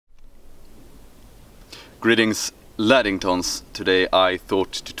Greetings, Laddingtons. Today I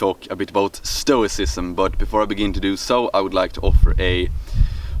thought to talk a bit about Stoicism, but before I begin to do so, I would like to offer a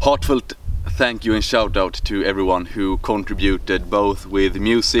heartfelt thank you and shout out to everyone who contributed both with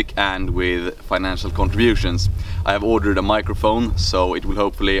music and with financial contributions. I have ordered a microphone, so it will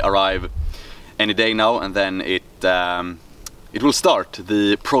hopefully arrive any day now, and then it will start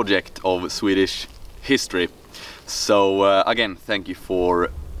the project of Swedish history. So again, thank you for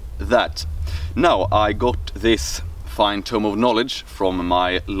that. Now, I got this fine tome of knowledge from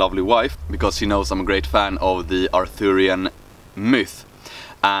my lovely wife, because she knows I'm a great fan of the Arthurian myth.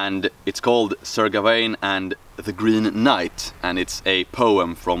 And it's called Sir Gawain and the Green Knight, and it's a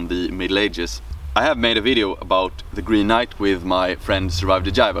poem from the Middle Ages. I have made a video about the Green Knight with my friend Survive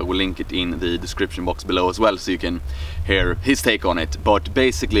the Jive. I will link it in the description box below as well, so you can hear his take on it. But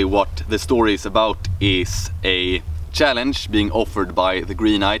basically what the story is about is a challenge being offered by the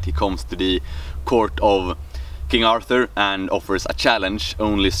Green Knight. He comes to the court of King Arthur and offers a challenge.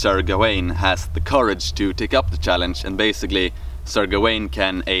 Only Sir Gawain has the courage to take up the challenge, and basically Sir Gawain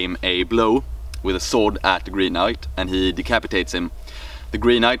can aim a blow with a sword at the Green Knight and he decapitates him. The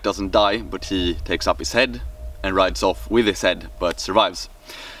Green Knight doesn't die, but he takes up his head and rides off with his head, but survives.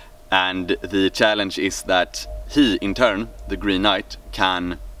 And the challenge is that he, in turn, the Green Knight,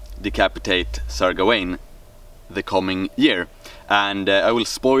 can decapitate Sir Gawain the coming year. And I will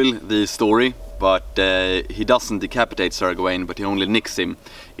spoil the story, but he doesn't decapitate Sir Gawain, but he only nicks him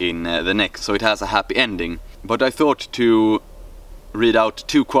in the neck, so it has a happy ending. But I thought to read out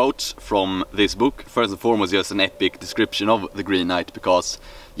two quotes from this book. First and foremost, just an epic description of the Green Knight, because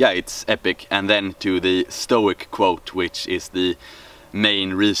yeah, it's epic, and then to the Stoic quote, which is the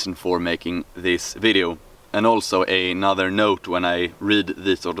main reason for making this video. And also another note: when I read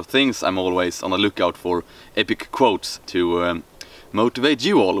these sort of things, I'm always on the lookout for epic quotes to motivate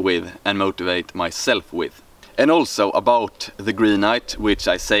you all with, and motivate myself with. And also about the Green Knight, which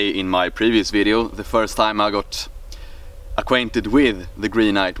I say in my previous video, the first time I got acquainted with the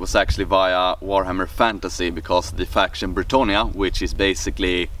Green Knight was actually via Warhammer Fantasy, because the faction Britannia, which is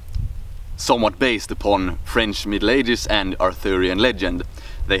basically somewhat based upon French Middle Ages and Arthurian legend,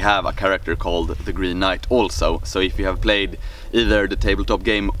 they have a character called the Green Knight also. So if you have played either the tabletop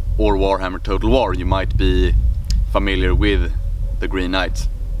game or Warhammer Total War, you might be familiar with the Green Knight.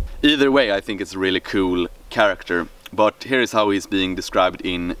 Either way, I think it's a really cool character, but here is how he's being described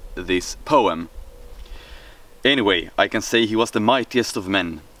in this poem. Anyway, I can say he was the mightiest of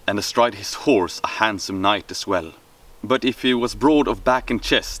men, and astride his horse a handsome knight as well. But if he was broad of back and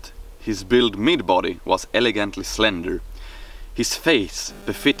chest, his build mid-body was elegantly slender, his face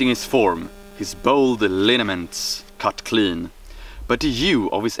befitting his form, his bold lineaments cut clean. But the hue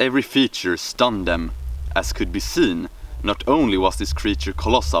of his every feature stunned them, as could be seen. Not only was this creature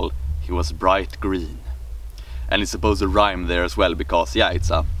colossal, he was bright green. And it's supposed to rhyme there as well, because yeah, it's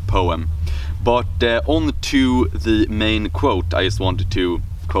a poem. But on to the main quote. I just wanted to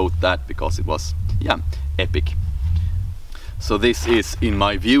quote that because it was, yeah, epic. So this is, in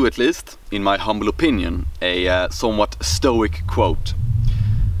my view at least, in my humble opinion, a somewhat stoic quote.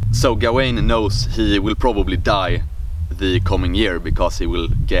 So Gawain knows he will probably die the coming year, because he will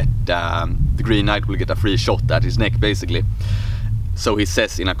get, the Green Knight will get a free shot at his neck basically. So he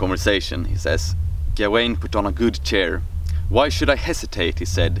says in a conversation, he says, "Gawain put on a good cheer. Why should I hesitate," he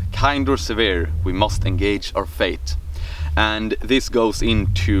said, "kind or severe, we must engage our fate." And this goes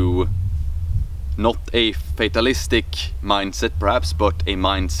into not a fatalistic mindset perhaps, but a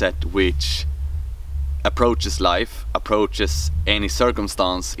mindset which approaches life, approaches any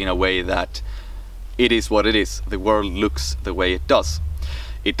circumstance in a way that it is what it is. The world looks the way it does.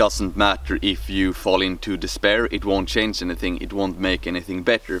 It doesn't matter if you fall into despair, it won't change anything, it won't make anything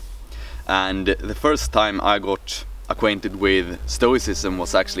better. And the first time I got acquainted with Stoicism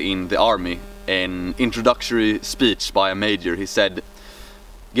was actually in the army. An introductory speech by a major, he said,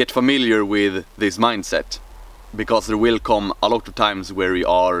 get familiar with this mindset, because there will come a lot of times where you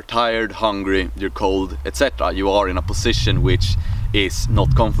are tired, hungry, you're cold, etc. You are in a position which is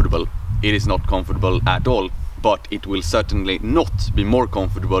not comfortable. It is not comfortable at all, but it will certainly not be more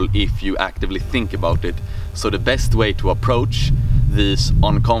comfortable if you actively think about it. So the best way to approach these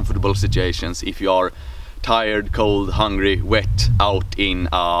uncomfortable situations, if you are tired, cold, hungry, wet, out in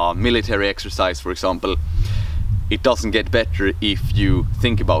a military exercise for example, it doesn't get better if you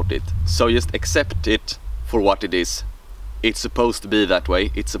think about it. So just accept it for what it is. It's supposed to be that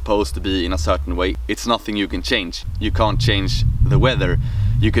way, it's supposed to be in a certain way. It's nothing you can change. You can't change the weather.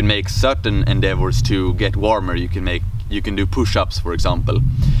 You can make certain endeavors to get warmer. You can do push-ups for example.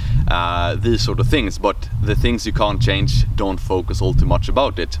 These sort of things, but the things you can't change, don't focus all too much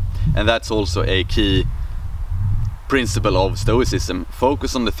about it. And that's also a key principle of Stoicism.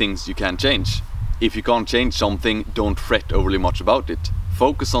 Focus on the things you can change. If you can't change something, don't fret overly much about it.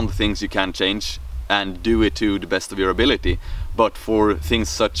 Focus on the things you can change and do it to the best of your ability. But for things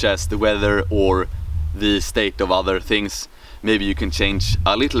such as the weather or the state of other things, maybe you can change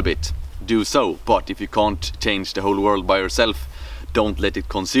a little bit. Do so. But if you can't change the whole world by yourself, don't let it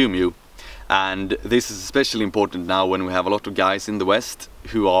consume you. And this is especially important now when we have a lot of guys in the West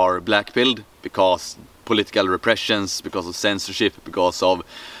who are black-pilled because political repressions, because of censorship, because of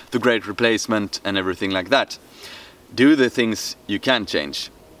the Great Replacement and everything like that. Do the things you can change.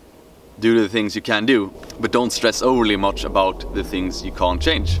 Do the things you can do, but don't stress overly much about the things you can't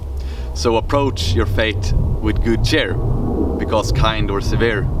change. So approach your fate with good cheer, because kind or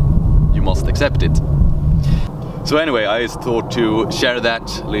severe, you must accept it. So anyway, I just thought to share that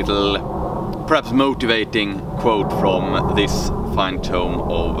little, perhaps motivating quote from this fine tome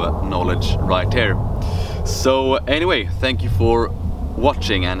of knowledge right here. So anyway, thank you for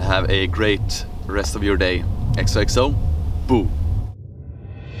watching and have a great rest of your day. XOXO, boo!